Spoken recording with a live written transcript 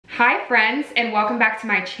Hi friends, and welcome back to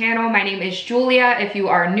my channel. My name is Julia. If you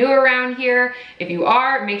are new around here, if you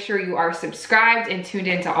are, make sure you are subscribed and tuned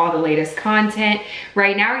into all the latest content.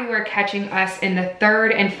 Right now you are catching us in the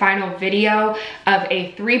third and final video of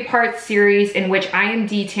a three-part series in which I am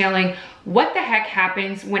detailing what the heck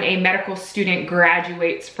happens when a medical student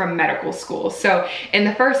graduates from medical school. So in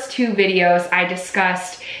the first two videos, I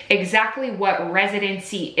discussed exactly what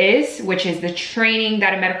residency is, which is the training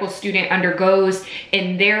that a medical student undergoes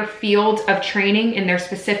in their field of training, in their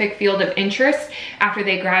specific field of interest after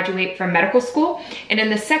they graduate from medical school. And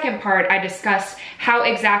in the second part, I discussed how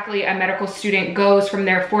exactly a medical student goes from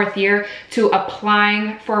their fourth year to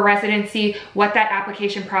applying for residency, what that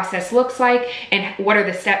application process looks like, and what are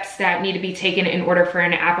the steps that need to be taken in order for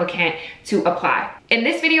an applicant to apply. In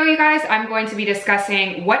this video, you guys, I'm going to be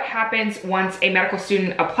discussing what happens once a medical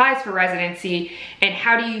student applies for residency and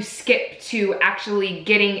how do you skip to actually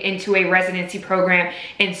getting into a residency program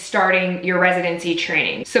and starting your residency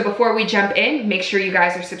training. So before we jump in, make sure you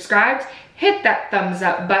guys are subscribed, hit that thumbs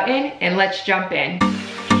up button, and let's jump in.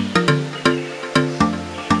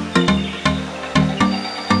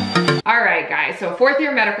 All right, guys, so fourth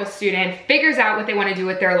year medical student figures out what they want to do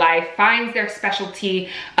with their life, finds their specialty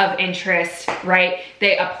of interest, right?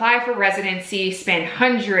 They apply for residency, spend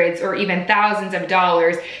hundreds or even thousands of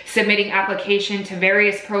dollars submitting application to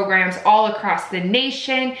various programs all across the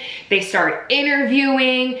nation. They start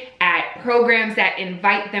interviewing at programs that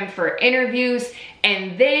invite them for interviews.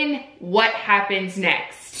 And then what happens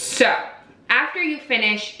next? So after you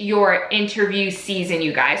finish your interview season,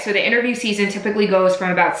 you guys, so the interview season typically goes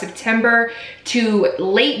from about September to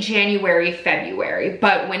late January, February.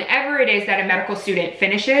 But whenever it is that a medical student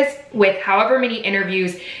finishes with however many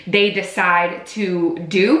interviews they decide to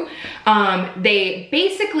do, they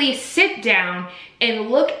basically sit down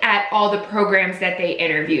and look at all the programs that they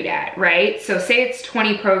interviewed at, right? So say it's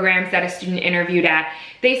 20 programs that a student interviewed at.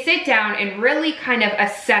 They sit down and really kind of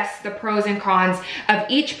assess the pros and cons of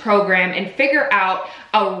each program and figure out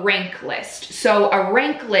a rank list. So a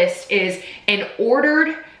rank list is an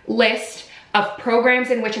ordered list of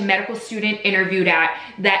programs in which a medical student interviewed at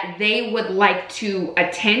that they would like to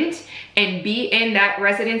attend and be in that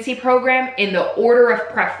residency program in the order of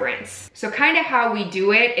preference. So kind of how we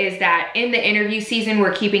do it is that in the interview season,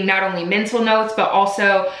 we're keeping not only mental notes, but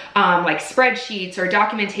also like spreadsheets or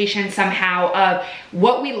documentation somehow of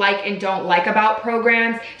what we like and don't like about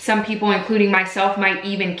programs. Some people, including myself, might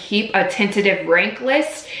even keep a tentative rank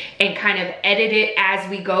list and kind of edit it as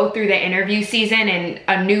we go through the interview season, and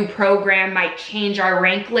a new program might change our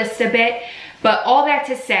rank list a bit. But all that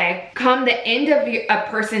to say, come the end of a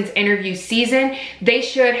person's interview season, they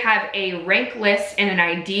should have a rank list and an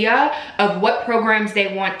idea of what programs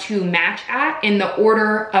they want to match at in the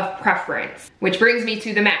order of preference. Which brings me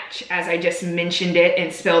to the match, as I just mentioned it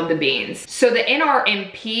and spilled the beans. So the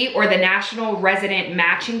NRMP, or the National Resident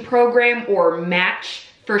Matching Program, or MATCH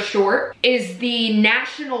for short, is the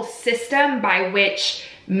national system by which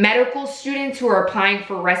medical students who are applying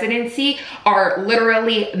for residency are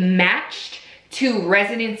literally matched to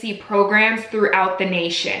residency programs throughout the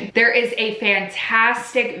nation. There is a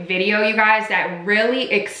fantastic video, you guys, that really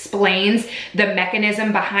explains the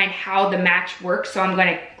mechanism behind how the match works. So I'm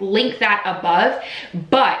gonna link that above.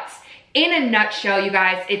 But in a nutshell, you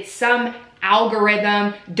guys, it's some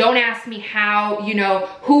algorithm. Don't ask me how, you know,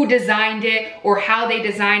 who designed it or how they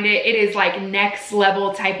designed it. It is like next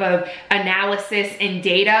level type of analysis and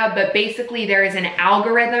data. But basically there is an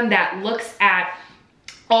algorithm that looks at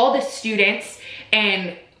all the students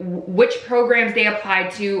and which programs they applied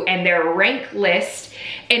to and their rank list.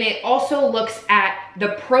 And it also looks at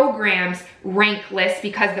the program's rank list,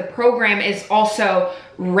 because the program is also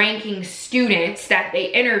ranking students that they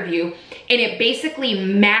interview, and it basically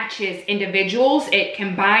matches individuals. It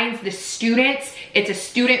combines the students. It's a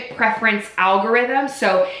student preference algorithm,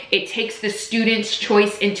 so it takes the student's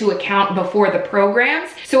choice into account before the programs.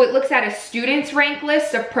 So it looks at a student's rank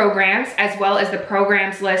list of programs as well as the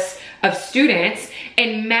program's list of students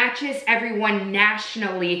and matches everyone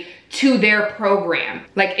nationally to their program.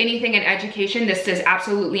 Like anything in education, this does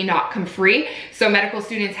absolutely not come free. So medical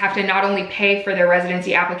students have to not only pay for their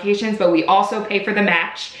residency applications, but we also pay for the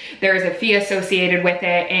match. There is a fee associated with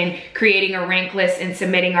it and creating a rank list and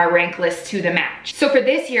submitting our rank list to the match. So for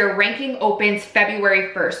this year, ranking opens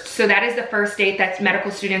February 1st. So that is the first date that medical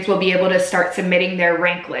students will be able to start submitting their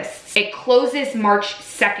rank lists. It closes March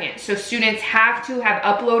 2nd. So students have to have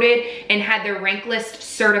uploaded and had their rank list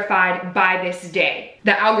certified by this day.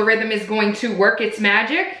 The algorithm is going to work its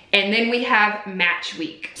magic. And then we have Match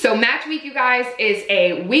Week. So Match Week, you guys, is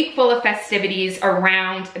a week full of festivities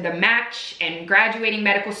around the match and graduating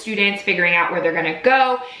medical students, figuring out where they're gonna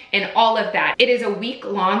go and all of that. It is a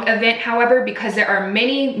week-long event, however, because there are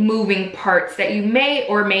many moving parts that you may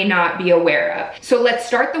or may not be aware of. So let's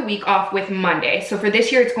start the week off with Monday. So for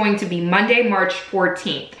this year, it's going to be Monday, March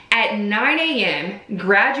 14th. At 9 a.m.,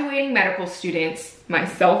 graduating medical students,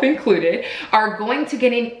 myself included, are going to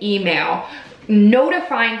get an email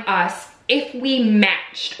notifying us if we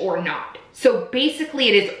matched or not. So basically,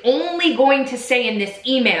 it is only going to say in this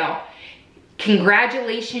email,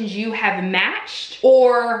 congratulations, you have matched,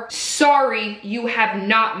 or sorry, you have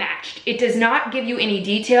not matched. It does not give you any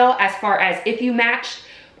detail as far as if you matched,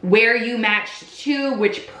 where you matched to,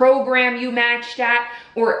 which program you matched at,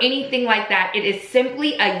 or anything like that. It is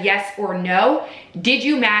simply a yes or no. Did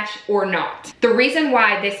you match or not? The reason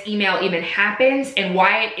why this email even happens and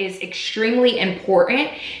why it is extremely important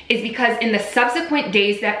is because in the subsequent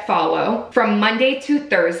days that follow, from Monday to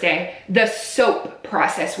Thursday, the SOAP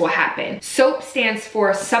process will happen. SOAP stands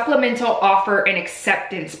for Supplemental Offer and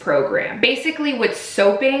Acceptance Program. Basically what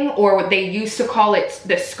SOAPing, or what they used to call it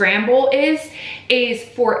the scramble, is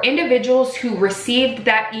for individuals who received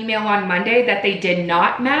that email on Monday that they did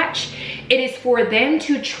not match. It is for them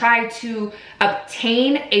to try to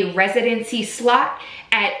obtain a residency slot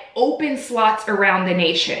at open slots around the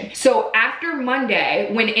nation. So after Monday,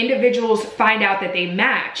 when individuals find out that they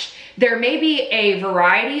matched, there may be a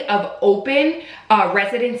variety of open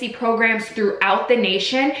residency programs throughout the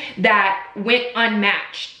nation that went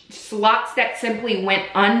unmatched. Slots that simply went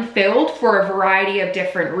unfilled for a variety of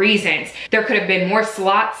different reasons. There could have been more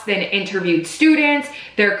slots than interviewed students.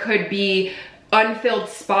 There could be unfilled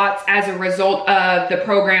spots as a result of the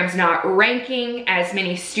programs not ranking as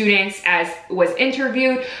many students as was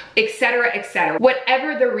interviewed, etc., etc.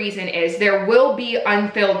 Whatever the reason is, there will be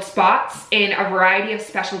unfilled spots in a variety of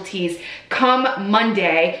specialties come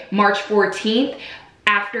Monday, March 14th,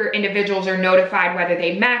 after individuals are notified whether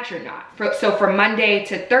they match or not. So from Monday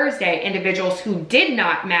to Thursday, individuals who did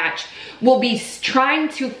not match will be trying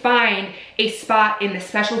to find a spot in the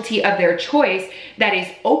specialty of their choice that is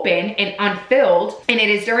open and unfilled. And it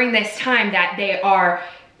is during this time that they are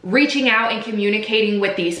reaching out and communicating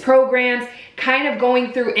with these programs, kind of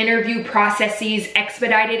going through interview processes,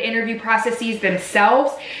 expedited interview processes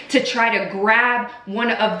themselves to try to grab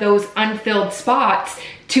one of those unfilled spots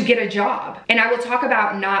to get a job. And I will talk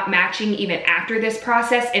about not matching even after this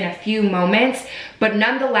process in a few moments, but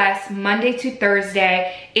nonetheless, Monday to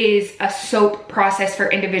Thursday is a SOAP process for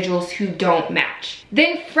individuals who don't match.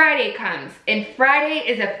 Then Friday comes, and Friday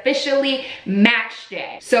is officially match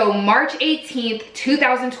day. So March 18th,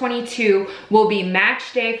 2022 will be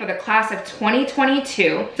match day for the class of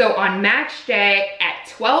 2022. So on match day at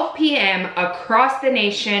 12 p.m. across the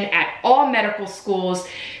nation at all medical schools,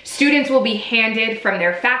 students will be handed from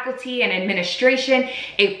their faculty and administration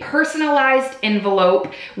a personalized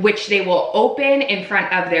envelope, which they will open in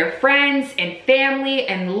front of their friends and family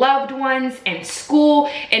and loved ones and school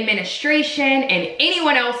administration and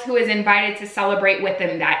anyone else who is invited to celebrate with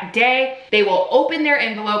them that day. They will open their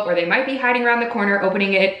envelope, or they might be hiding around the corner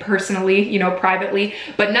opening it personally, you know, privately,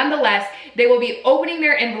 but nonetheless, they will be opening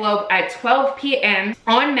their envelope at 12 p.m.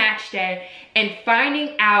 on match day and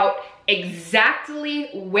finding out exactly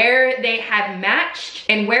where they have matched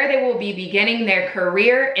and where they will be beginning their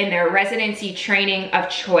career in their residency training of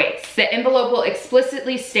choice. The envelope will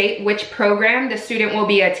explicitly state which program the student will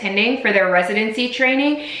be attending for their residency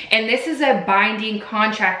training, and this is a binding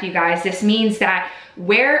contract, you guys. This means that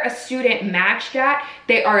where a student matched at,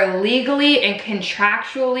 they are legally and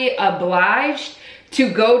contractually obliged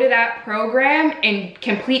to go to that program and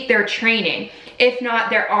complete their training. If not,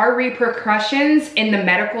 there are repercussions in the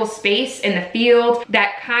medical space, in the field,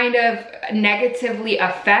 that kind of negatively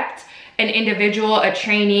affect an individual, a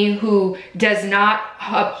trainee who does not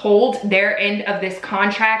uphold their end of this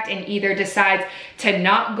contract and either decides to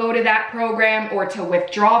not go to that program or to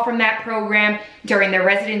withdraw from that program during their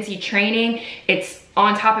residency training. It's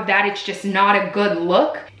on top of that, it's just not a good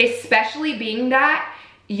look, especially being that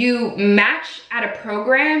you match at a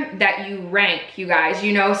program that you rank, you guys,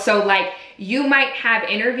 you know, so like you might have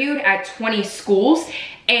interviewed at 20 schools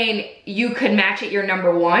and you could match at your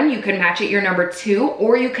number 1, you could match at your number 2,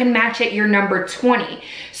 or you can match at your number 20.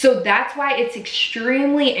 So that's why it's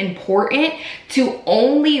extremely important to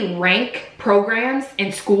only rank programs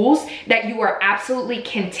and schools that you are absolutely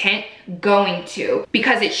content going to,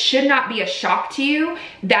 because it should not be a shock to you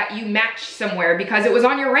that you matched somewhere because it was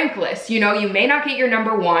on your rank list. You know, you may not get your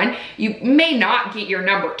number 1, you may not get your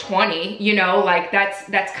number 20, you know, like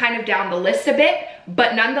that's kind of down the list a bit,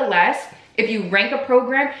 but nonetheless, if you rank a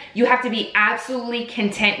program, you have to be absolutely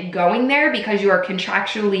content going there because you are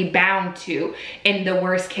contractually bound to in the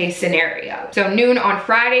worst case scenario. So noon on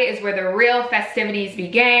Friday is where the real festivities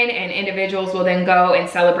begin, and individuals will then go and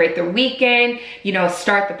celebrate the weekend, you know,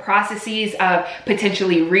 start the processes of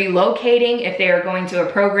potentially relocating if they are going to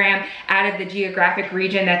a program out of the geographic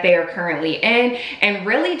region that they are currently in, and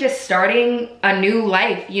really just starting a new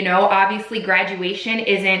life. You know, obviously graduation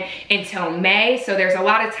isn't until May, so there's a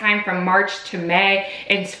lot of time from March to May,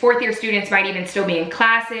 and fourth year students might even still be in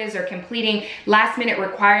classes or completing last minute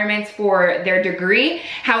requirements for their degree.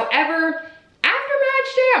 However, after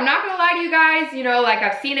match day, I'm not gonna lie to you guys, you know, like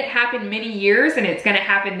I've seen it happen many years and it's gonna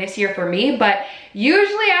happen this year for me, but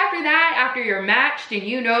usually after that, after you're matched and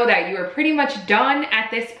you know that you are pretty much done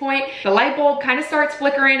at this point, the light bulb kind of starts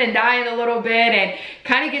flickering and dying a little bit and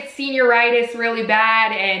kind of gets senioritis really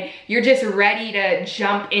bad, and you're just ready to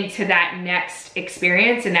jump into that next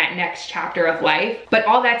experience and that next chapter of life. But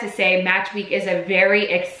all that to say, match week is a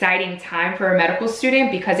very exciting time for a medical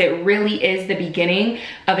student because it really is the beginning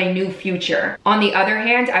of a new future. On the other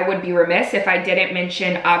hand, I would be remiss if I didn't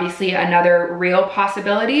mention, obviously, another real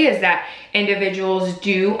possibility is that individuals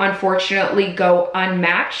do unfortunately go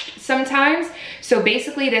unmatched sometimes. So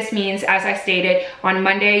basically this means, as I stated, on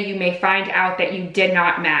Monday you may find out that you did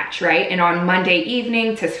not match, right? And on Monday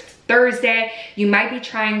evening to Thursday, you might be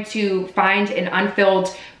trying to find an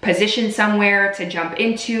unfilled position somewhere to jump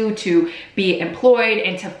into, to be employed,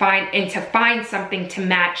 and to find something to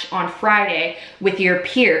match on Friday with your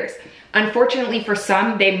peers. Unfortunately for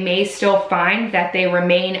some, they may still find that they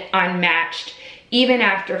remain unmatched even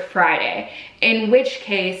after Friday, in which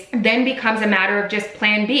case then becomes a matter of just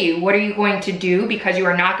plan B. What are you going to do? Because you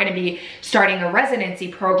are not going to be starting a residency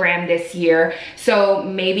program this year. So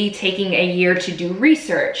maybe taking a year to do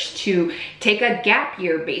research, to take a gap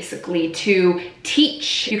year basically, to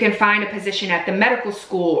teach. You can find a position at the medical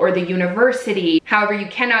school or the university. However, you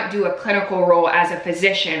cannot do a clinical role as a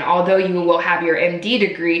physician. Although you will have your MD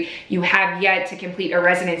degree, you have yet to complete a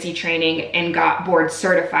residency training and got board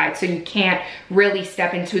certified. So you can't really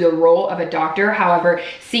step into the role of a doctor. However,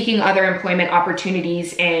 seeking other employment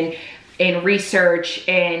opportunities in research,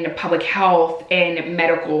 in public health, in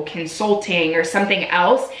medical consulting, or something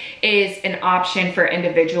else is an option for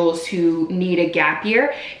individuals who need a gap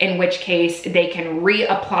year, in which case they can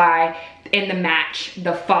reapply in the match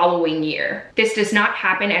the following year. This does not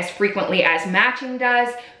happen as frequently as matching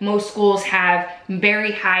does. Most schools have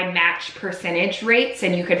very high match percentage rates,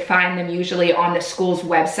 and you could find them usually on the school's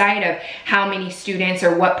website of how many students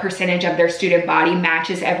or what percentage of their student body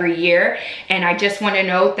matches every year. And I just want to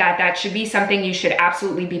note that that should be something you should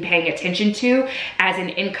absolutely be paying attention to as an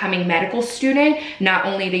incoming medical student. Not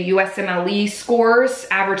only the USMLE scores,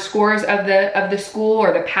 average scores of the school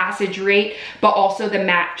or the passage rate, but also the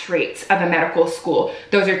match rates of a medical school.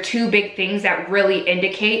 Those are two big things that really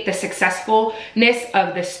indicate the successfulness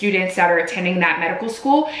of the students that are attending that medical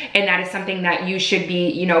school, and that is something that you should be,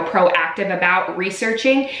 you know, proactive about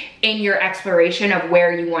researching in your exploration of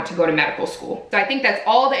where you want to go to medical school. So I think that's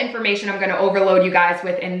all the information I'm going to overload you guys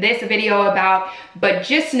with in this video about, but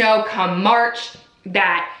just know come March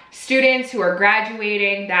that students who are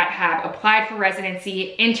graduating that have applied for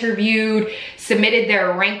residency, interviewed, submitted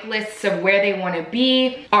their rank lists of where they want to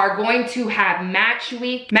be, are going to have match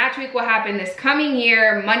week. Match week will happen this coming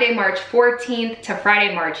year, Monday, March 14th to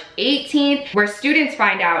Friday, March 18th, where students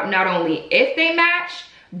find out not only if they match,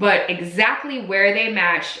 but exactly where they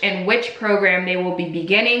matched and which program they will be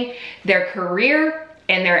beginning their career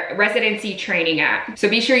and their residency training at. So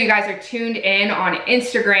be sure you guys are tuned in on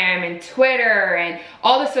Instagram and Twitter and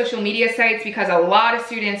all the social media sites, because a lot of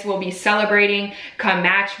students will be celebrating come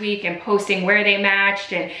match week and posting where they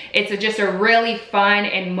matched, and it's just a really fun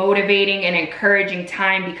and motivating and encouraging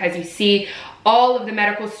time because you see all of the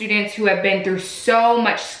medical students who have been through so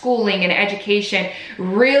much schooling and education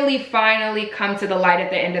really finally come to the light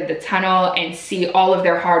at the end of the tunnel and see all of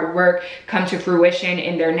their hard work come to fruition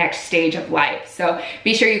in their next stage of life. So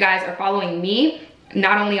be sure you guys are following me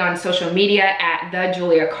not only on social media at the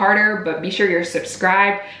Julia Carter, but be sure you're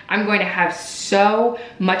subscribed. I'm going to have so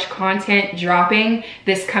much content dropping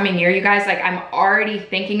this coming year, you guys. Like, I'm already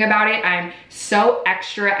thinking about it. I'm so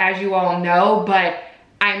extra, as you all know, but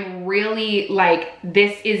I'm really like,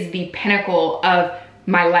 this is the pinnacle of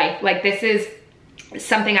my life. Like, this is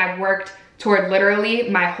something I've worked toward literally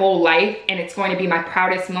my whole life, and it's going to be my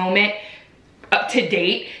proudest moment up to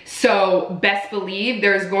date. So best believe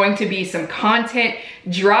there's going to be some content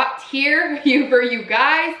dropped here for you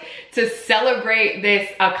guys to celebrate this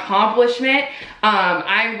accomplishment.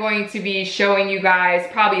 I'm going to be showing you guys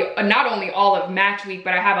probably not only all of Match Week,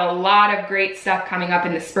 but I have a lot of great stuff coming up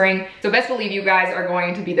in the spring. So best believe you guys are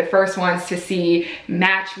going to be the first ones to see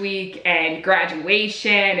Match Week and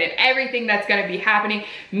graduation and everything that's gonna be happening.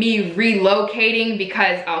 Me relocating,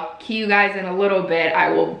 because I'll key you guys in a little bit, I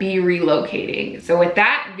will be relocating. So with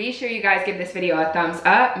that, be sure you guys give this video a thumbs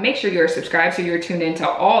up. Make sure you're subscribed so you're tuned into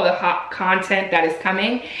all the hot content that is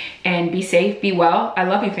coming. And be safe, be well. I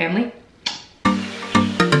love you, family.